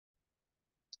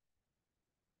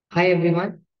Hi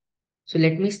everyone. So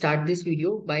let me start this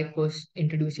video by first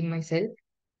introducing myself.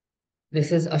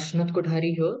 This is Ashnath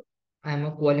Kothari here. I am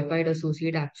a qualified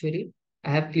associate actuary. I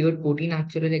have cleared 14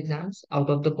 actuarial exams out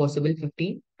of the possible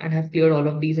 15 and have cleared all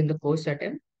of these in the first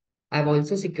attempt. I have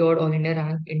also secured All India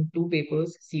rank in two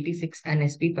papers, CT6 and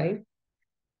SP5.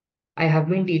 I have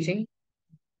been teaching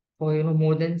for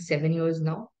more than 7 years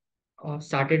now.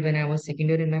 Started when I was second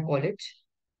year in my college.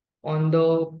 On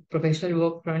the professional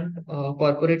work front,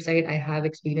 corporate side, I have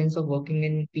experience of working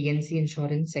in PNC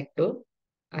insurance sector.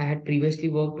 I had previously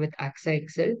worked with AXA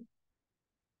Excel.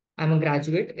 I'm a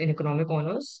graduate in economic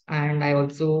honors, and I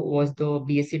also was the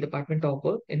BSc department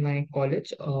topper in my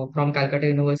college from Calcutta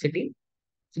University.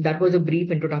 So that was a brief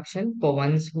introduction for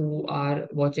ones who are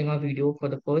watching our video for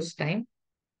the first time.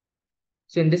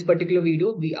 So in this particular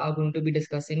video, we are going to be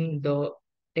discussing the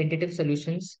tentative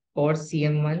solutions for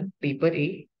CM1 paper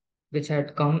A, which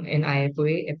had come in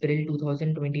IFoA April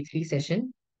 2023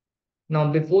 session.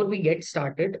 Now, before we get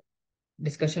started,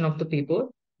 discussion of the paper,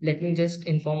 let me just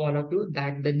inform all of you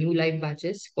that the new live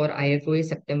batches for IFoA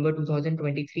September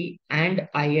 2023 and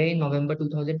II November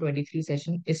 2023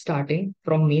 session is starting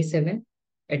from May 7.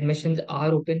 Admissions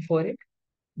are open for it.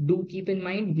 Do keep in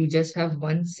mind, we just have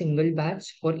one single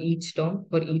batch for each term,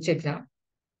 for each exam.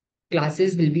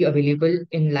 Classes will be available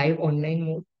in live online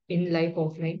mode, in live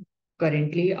offline.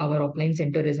 Currently, our offline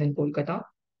center is in Kolkata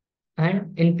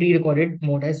and in pre-recorded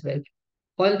mode as well.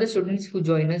 All the students who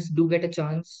join us do get a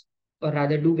chance, or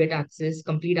rather do get access,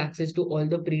 complete access to all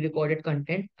the pre-recorded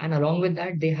content. And along with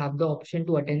that, they have the option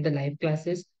to attend the live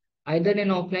classes either in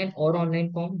offline or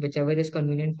online form, whichever is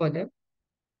convenient for them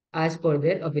as per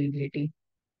their availability.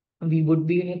 We would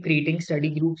be creating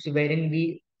study groups wherein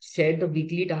we share the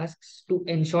weekly tasks to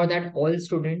ensure that all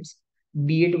students,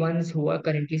 be it ones who are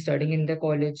currently studying in the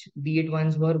college, be it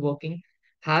ones who are working,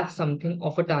 have something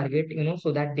of a target,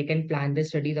 so that they can plan their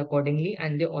studies accordingly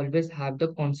and they always have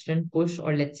the constant push,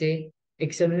 or let's say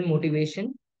external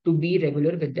motivation, to be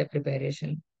regular with their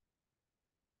preparation.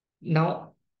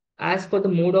 Now, as for the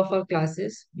mode of our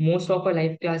classes, most of our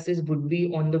live classes would be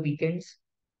on the weekends.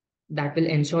 That will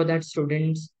ensure that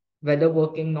students, whether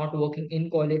working, not working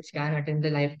in college, can attend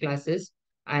the live classes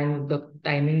and the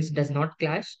timings does not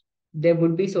clash. There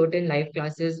would be certain live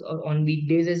classes on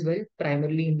weekdays as well,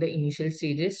 primarily in the initial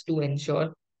stages, to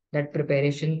ensure that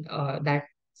preparation, that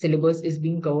syllabus is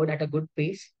being covered at a good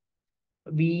pace.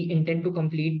 We intend to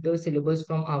complete the syllabus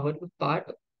from our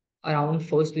part around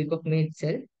first week of May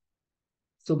itself.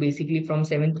 So basically from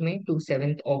 7th May to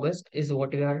 7th August is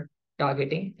what we are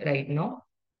targeting right now.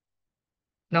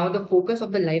 Now, the focus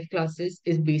of the live classes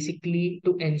is basically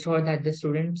to ensure that the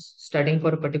students studying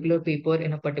for a particular paper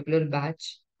in a particular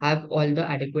batch have all the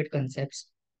adequate concepts.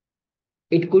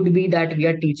 It could be that we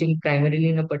are teaching primarily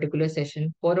in a particular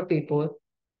session for a paper,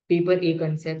 paper A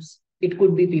concepts. It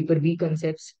could be paper B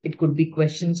concepts. It could be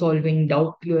question solving,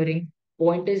 doubt clearing.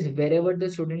 Point is, wherever the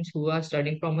students who are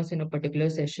studying from us in a particular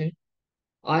session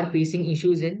are facing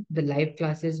issues in, the live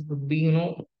classes would be,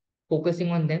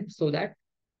 focusing on them so that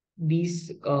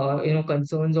these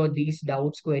concerns or these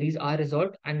doubts queries are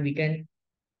resolved and we can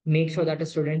make sure that a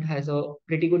student has a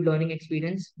pretty good learning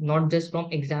experience, not just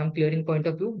from exam clearing point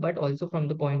of view but also from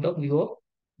the point of view of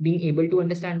being able to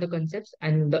understand the concepts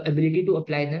and the ability to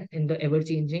apply them in the ever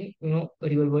changing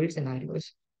real world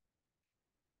scenarios.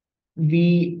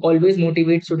 We always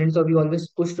motivate students, or we always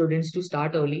push students to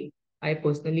start early. I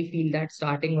personally feel that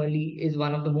starting early is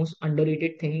one of the most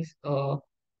underrated things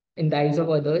in the eyes of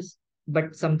others,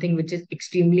 but something which is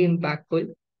extremely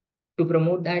impactful. To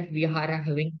promote that, we are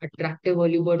having attractive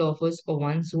early bird offers for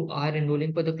ones who are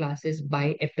enrolling for the classes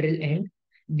by April end.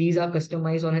 These are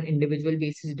customized on an individual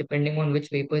basis depending on which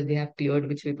papers they have cleared,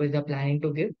 which papers they're planning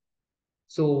to give.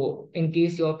 So, in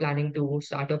case you're planning to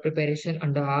start your preparation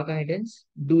under our guidance,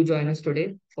 do join us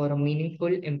today for a meaningful,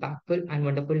 impactful, and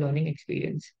wonderful learning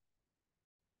experience.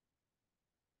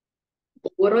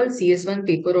 Overall, CS1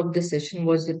 paper of this session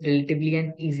was relatively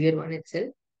an easier one itself.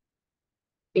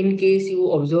 In case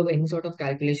you observe any sort of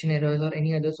calculation errors or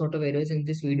any other sort of errors in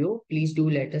this video, please do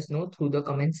let us know through the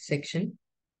comments section.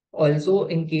 Also,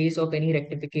 in case of any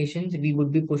rectifications, we would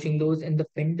be pushing those in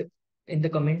the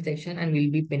comment section and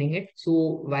we'll be pinning it.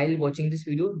 So while watching this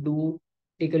video, do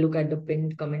take a look at the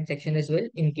pinned comment section as well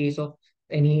in case of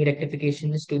any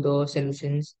rectifications to the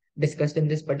solutions discussed in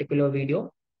this particular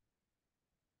video.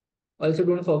 Also,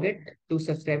 don't forget to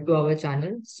subscribe to our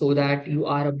channel so that you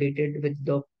are updated with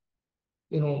the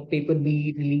paper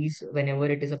be released whenever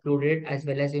it is uploaded, as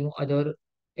well as other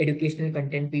educational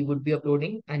content we would be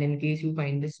uploading. And in case you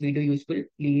find this video useful,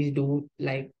 please do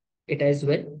like it as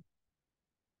well.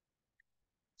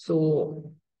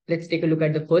 So Let's take a look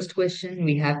at the first question.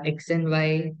 We have X and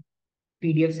Y.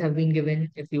 PDFs have been given.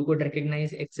 If you could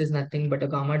recognize, X is nothing but a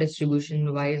gamma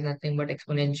distribution, Y is nothing but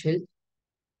exponential.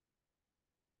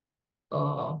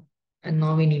 Uh, and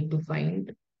now we need to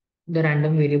find the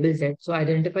random variable Z. So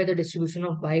identify the distribution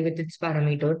of Y with its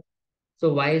parameter.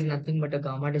 So Y is nothing but a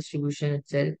gamma distribution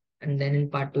itself. And then in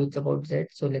part 2, it's about Z.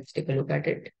 So let's take a look at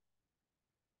it.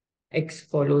 X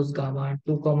follows gamma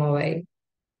 2 comma Y,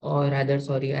 or rather,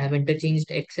 sorry, I have interchanged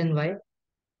X and Y.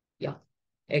 Yeah.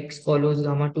 X follows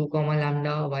gamma 2 comma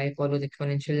lambda, Y follows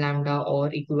exponential lambda, or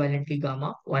equivalently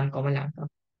gamma 1 comma lambda.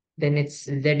 Then it's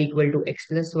Z equal to X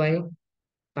plus Y.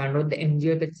 Find out the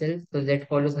MGF itself. So Z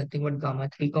follows nothing but gamma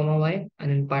 3 comma Y.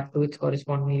 And in part 2, it's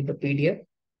correspondingly the PDF.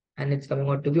 And it's coming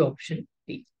out to be option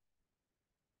B.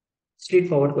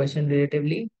 Straightforward question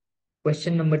relatively.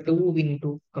 Question number 2, we need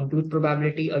to compute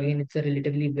probability. Again, it's a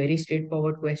relatively very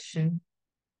straightforward question.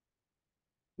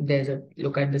 There's a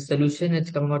look at the solution.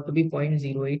 It's coming out to be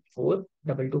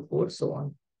 0.084224, so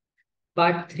on.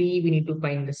 Part 3, we need to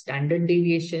find the standard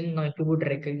deviation. Now, if you would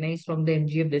recognize from the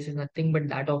MGF, this is nothing but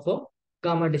that of a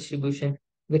gamma distribution,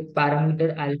 with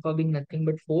parameter alpha being nothing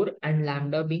but 4 and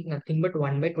lambda being nothing but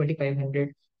 1 by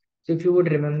 2500. So if you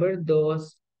would remember, the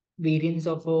variance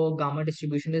of a gamma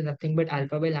distribution is nothing but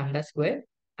alpha by lambda square,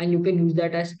 and you can use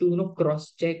that as to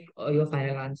cross check your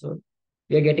final answer.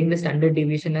 We are getting the standard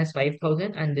deviation as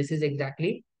 5000, and this is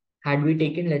exactly had we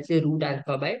taken, let's say, root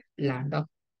alpha by lambda.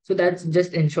 So that's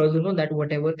just ensures that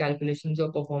whatever calculations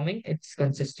you're performing, it's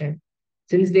consistent.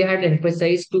 Since they had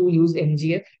emphasized to use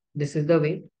MGF, this is the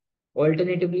way.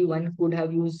 Alternatively, one could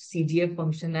have used CGF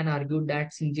function and argued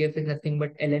that CGF is nothing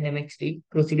but ln mxt.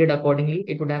 Proceeded accordingly,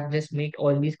 it would have just made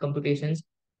all these computations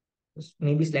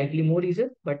maybe slightly more easier,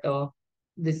 but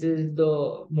this is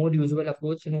the more usual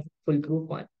approach, foolproof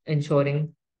one,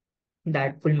 ensuring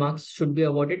that full marks should be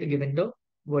awarded given the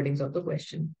wordings of the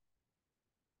question.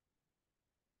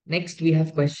 Next, we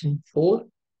have question 4,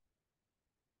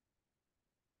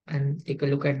 and take a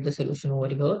look at the solution over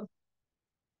here.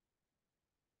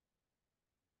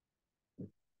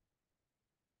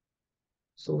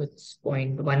 So it's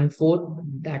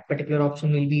 0.14, that particular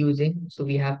option we'll be using. So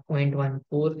we have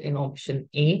 0.14 in option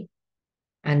A,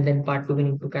 and then part 2 we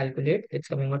need to calculate. It's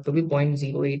coming out to be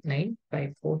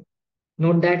 0.08954.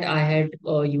 Note that I had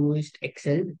used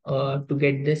Excel to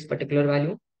get this particular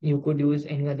value. You could use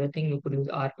any other thing. You could use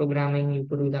R programming. You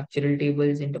could use actuarial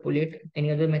tables, interpolate, any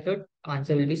other method.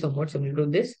 Answer will be somewhat similar to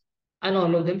this, and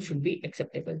all of them should be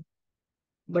acceptable.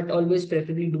 But always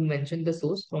preferably do mention the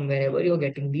source from wherever you're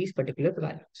getting these particular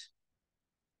values.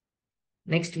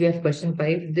 Next, we have question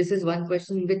 5. This is one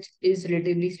question which is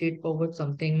relatively straightforward,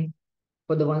 something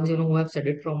for the ones who have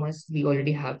studied from us. We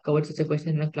already have covered such a question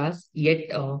in a class.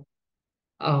 Yet,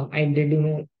 I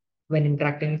did, when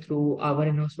interacting through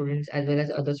our students as well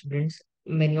as other students,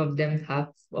 many of them have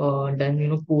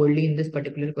done, poorly in this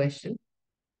particular question.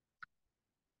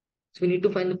 So we need to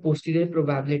find the posterior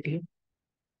probability.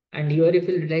 And here, if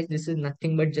you realize, this is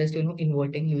nothing but just,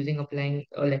 inverting using applying,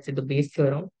 let's say, the Bayes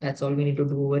theorem. That's all we need to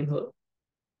do over here.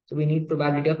 So we need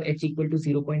probability of H equal to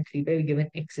 0.35, given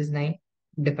X is 9.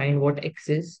 Define what X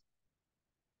is.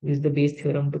 Use the Bayes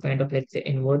theorem to kind of, let's say,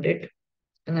 invert it.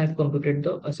 And I've computed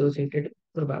the associated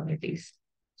probabilities.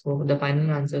 So the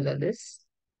final answers are this.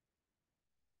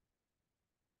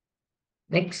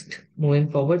 Next, moving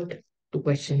forward to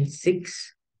question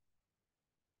 6.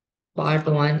 Part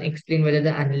 1, explain whether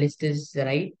the analyst is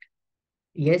right.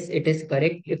 Yes, it is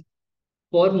correct. If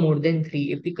for more than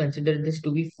 3, if we consider this to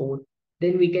be 4,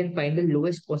 then we can find the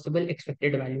lowest possible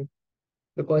expected value.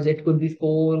 Because it could be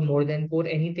 4, more than 4,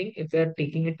 anything. If we are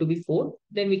taking it to be 4,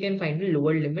 then we can find the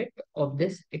lower limit of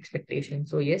this expectation.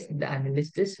 So yes, the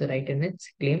analyst is right in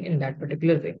its claim in that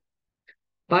particular way.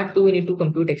 Part 2, we need to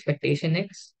compute expectation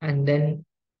X, and then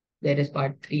there is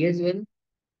part 3 as well.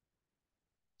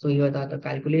 So here are the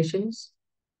calculations.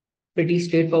 Pretty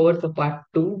straightforward for part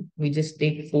 2. We just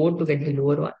take 4 to get the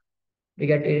lower one. We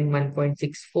get it in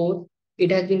 1.64.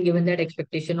 It has been given that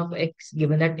expectation of X,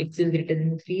 given that X is greater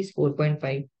than 3, is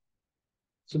 4.5.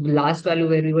 So the last value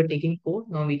where we were taking 4,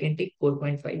 now we can take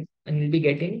 4.5, and we'll be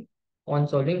getting on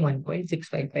solving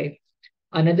 1.655.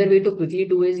 Another way to quickly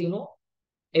do is,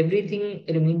 everything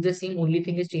remains the same. Only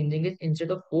thing is changing is instead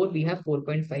of 4, we have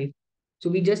 4.5. So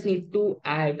we just need to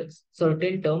add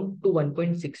certain term to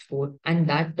 1.64, and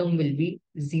that term will be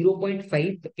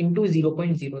 0.5 into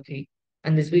 0.03.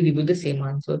 And this will give you the same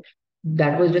answer.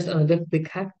 That was just another quick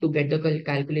hack to get the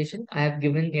calculation. I have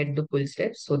given yet the full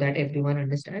steps so that everyone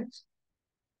understands.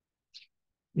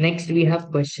 Next, we have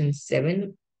question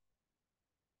 7.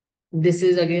 This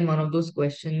is again one of those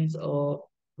questions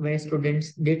where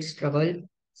students did struggle.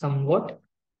 somewhat.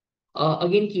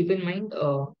 Again, keep in mind,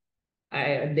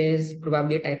 there's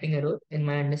probably a typing error in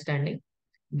my understanding.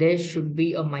 There should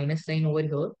be a minus sign over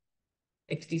here,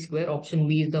 xt square. Option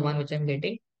B is the one which I'm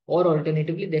getting. Or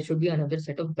alternatively, there should be another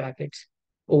set of brackets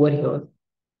over here.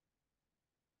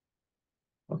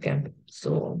 Okay,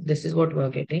 so this is what we're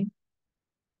getting.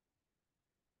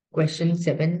 Question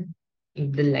 7,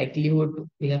 if the likelihood,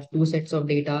 we have two sets of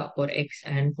data for x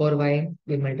and for y,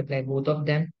 we multiply both of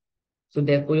them. So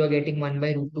therefore, you're getting 1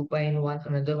 by root 2 pi and one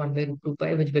another 1 by root 2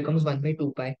 pi, which becomes 1 by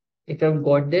 2 pi. If you've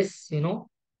got this,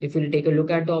 if you'll take a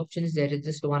look at the options, there is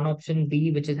just one option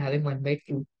B, which is having 1 by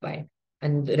 2 pi.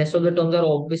 And the rest of the terms are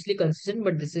obviously consistent,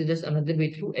 but this is just another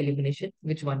way through elimination,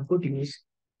 which one could use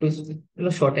to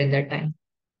shorten that time.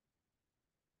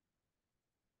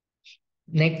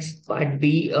 Next, part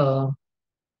B, I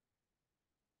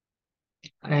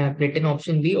have written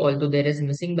option B, although there is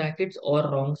missing brackets or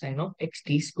wrong sign of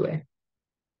xt square.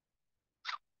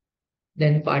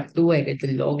 Then part 2, I get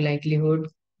the log likelihood.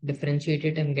 Differentiate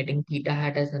it, I'm getting theta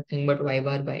hat as nothing but y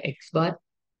bar by x bar.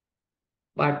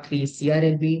 Part 3,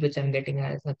 CRLB, which I'm getting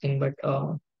as nothing but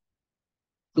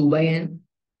 2 by n.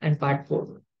 And part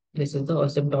 4, this is the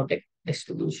asymptotic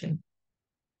distribution.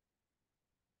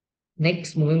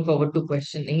 Next, moving forward to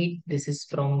question 8, this is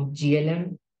from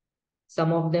GLM.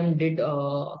 Some of them did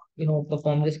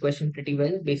perform this question pretty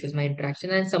well basis my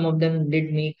interaction, and some of them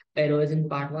did make errors in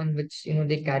part 1, which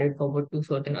they carried forward to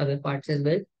certain other parts as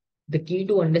well. The key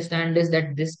to understand is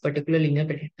that this particular linear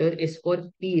predictor is for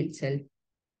p itself,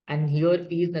 and here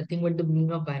p is nothing but the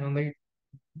mean of binomial,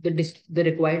 the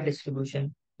required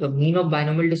distribution. The mean of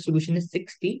binomial distribution is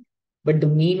 6p, but the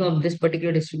mean of this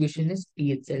particular distribution is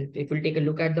p itself. If we take a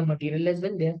look at the material as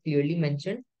well, they have clearly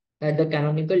mentioned that the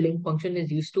canonical link function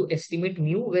is used to estimate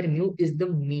mu, where mu is the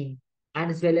mean and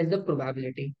as well as the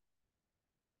probability.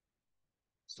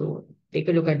 So take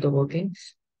a look at the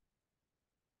workings.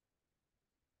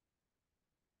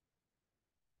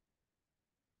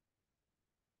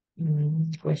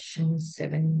 Question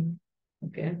 7.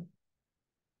 Okay.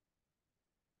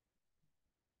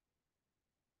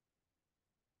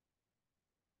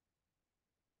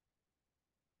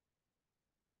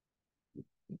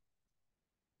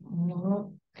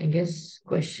 I guess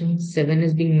question 7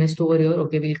 is being missed over here.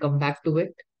 Okay, we'll come back to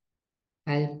it.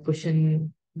 I'll push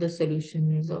in the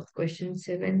solutions of question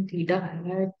 7. Theta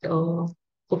hat.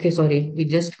 Okay, sorry. We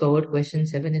just covered question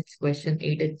 7. It's question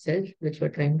 8 itself, which we're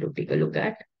trying to take a look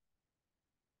at.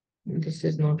 This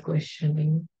is not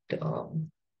question 8.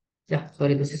 Yeah,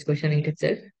 sorry. This is question 8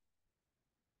 itself.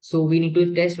 So we need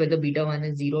to test whether beta 1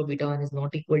 is 0, beta 1 is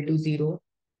not equal to 0.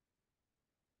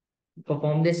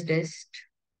 Perform this test.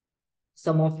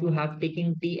 Some of you have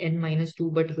taken Tn minus 2,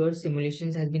 but here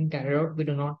simulations has been carried out. We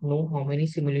do not know how many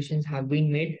simulations have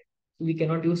been made. We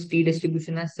cannot use t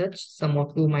distribution as such. Some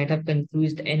of you might have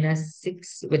confused n as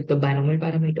 6 with the binomial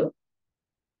parameter.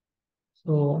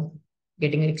 So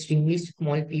getting an extremely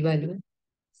small p-value.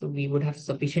 So we would have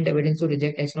sufficient evidence to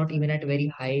reject S not even at very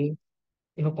high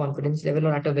confidence level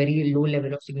or at a very low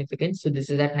level of significance. So this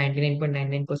is at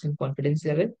 99.99% confidence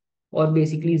level, or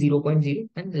basically 0.0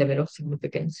 and level of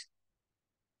significance.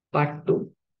 Part 2.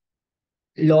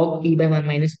 Log p by 1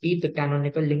 minus p, the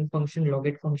canonical link function, log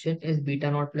it function is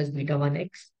beta naught plus beta 1x.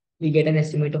 We get an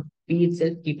estimate of p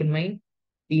itself. Keep in mind,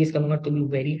 p is coming out to be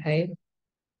very high.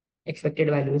 Expected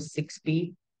value is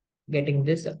 6p, getting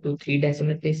this up to 3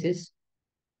 decimal places.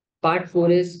 Part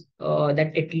 4 is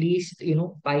that at least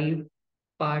 5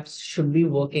 parts should be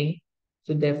working.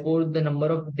 So therefore, the number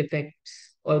of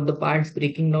defects or the parts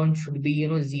breaking down should be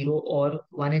 0 or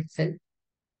 1 itself.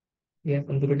 We have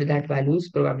computed that values,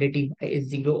 probability y is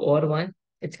 0 or 1.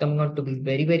 It's coming out to be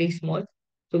very, very small.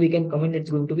 So we can comment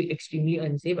it's going to be extremely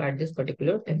unsafe at this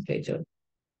particular temperature.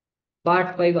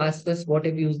 Part 5 asks us what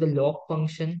if we use the log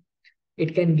function.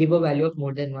 It can give a value of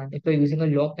more than 1. If we're using a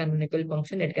log canonical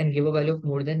function, it can give a value of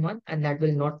more than 1, and that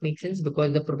will not make sense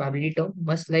because the probability term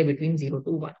must lie between 0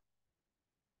 to 1.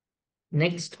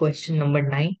 Next, question number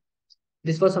 9.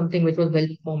 This was something which was well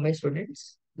performed by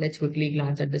students. Let's quickly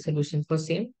glance at the solutions for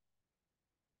same.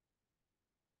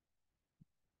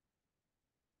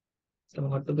 So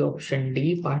what to be option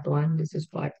D, part 1. This is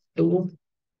part 2.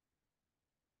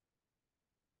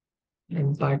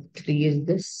 And part 3 is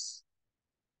this.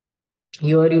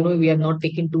 Here, we have not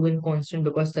taken 2 in constant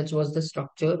because such was the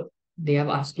structure they have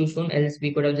asked you soon, else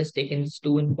we could have just taken this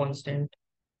 2 in constant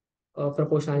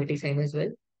proportionality sign as well.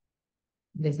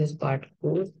 This is part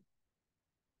 4.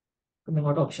 Coming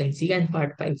out option C, and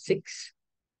part 5, 6.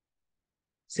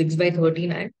 6 by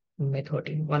 13 and 1 by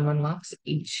 13. 1 marks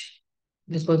each.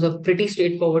 This was a pretty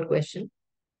straightforward question.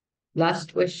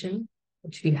 Last question.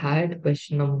 which we had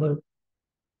question number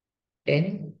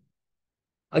 10.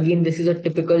 Again, this is a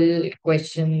typical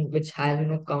question which has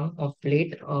come of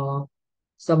late.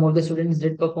 Some of the students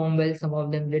did perform well, some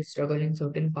of them did struggle in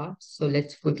certain parts. So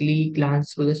let's quickly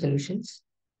glance through the solutions.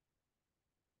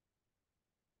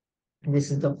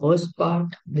 This is the first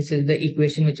part. This is the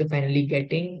equation which you're finally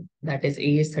getting. That is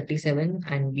A is 37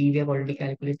 and B we have already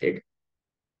calculated.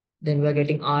 Then we are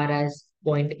getting R as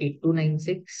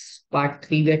 0.8296. Part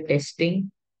 3 we are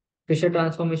testing. Fisher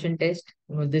transformation test.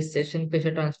 This session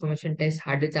Fisher transformation test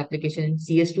had its application in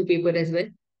CS2 paper as well.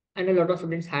 And a lot of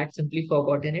students had simply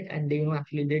forgotten it and they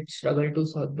actually did struggle to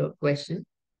solve the question.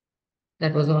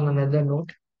 That was on another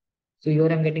note. So here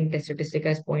I'm getting test statistic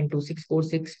as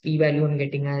 0.2646, p-value I'm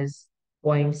getting as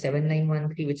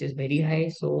 0.7913, which is very high.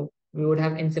 So we would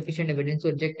have insufficient evidence to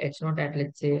reject H naught at,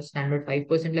 let's say, a standard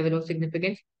 5% level of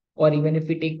significance. Or even if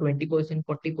we take 20%,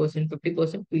 40%,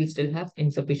 50%, we'll still have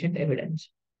insufficient evidence.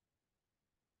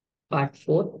 Part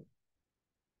 4,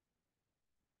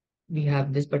 we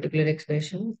have this particular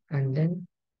expression, and then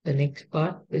the next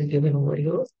part is given over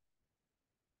here.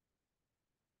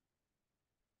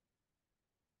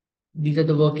 These are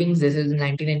the workings. This is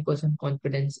 99%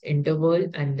 confidence interval.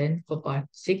 And then for part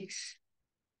 6,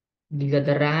 these are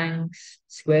the ranks,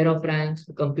 square of ranks.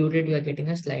 Computed, you are getting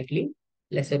a slightly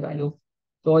lesser value.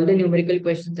 So all the numerical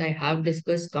questions I have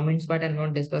discussed, comments part I'm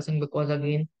not discussing because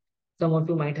again, some of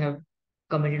you might have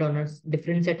commented on a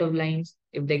different set of lines.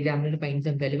 If the examiner finds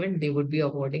them relevant, they would be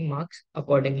awarding marks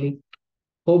accordingly.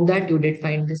 Hope that you did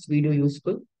find this video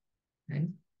useful.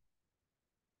 And